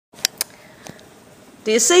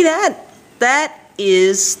Do you see that? That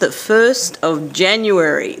is the 1st of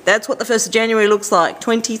January. That's what the 1st of January looks like,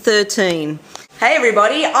 2013. Hey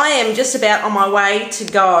everybody, I am just about on my way to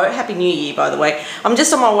go, Happy New Year by the way, I'm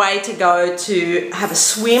just on my way to go to have a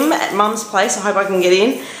swim at Mum's place. I hope I can get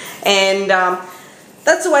in, and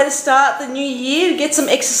that's the way to start the new year, get some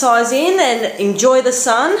exercise in and enjoy the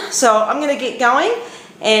sun. So I'm going to get going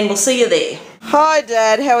and we'll see you there. Hi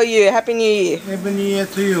Dad, how are you? Happy New Year. Happy New Year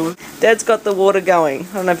to you. Dad's got the water going.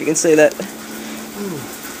 I don't know if you can see that.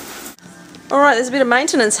 Alright, there's a bit of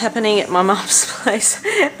maintenance happening at my mum's place.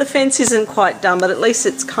 The fence isn't quite done, but at least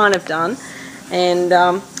it's kind of done. And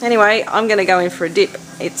anyway, I'm going to go in for a dip.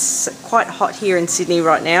 It's quite hot here in Sydney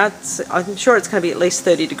right now. I'm sure it's going to be at least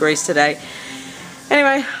 30 degrees today.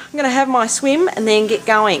 Anyway, I'm going to have my swim and then get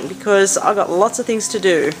going because I've got lots of things to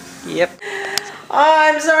do. Yep.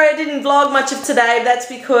 I'm sorry I didn't vlog much of today. That's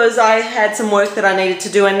because I had some work that I needed to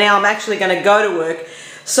do, and now I'm actually going to go to work.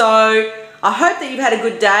 So I hope that you've had a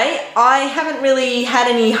good day. I haven't really had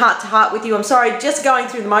any heart-to-heart with you. I'm sorry, just going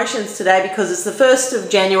through the motions today because it's the 1st of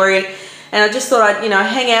January and I just thought I'd,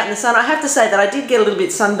 hang out in the sun. I have to say that I did get a little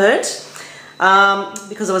bit sunburnt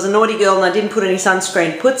because I was a naughty girl and I didn't put any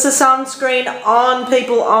sunscreen. Puts the sunscreen on,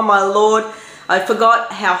 people, oh my lord. I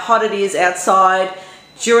forgot how hot it is outside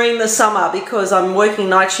during the summer because I'm working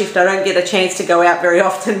night shift. I don't get a chance to go out very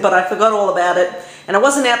often, but I forgot all about it. And I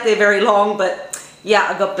wasn't out there very long, but yeah,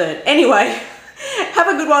 I got burnt. Anyway, have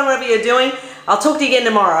a good one whatever you're doing. I'll talk to you again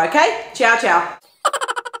tomorrow, okay? Ciao, ciao.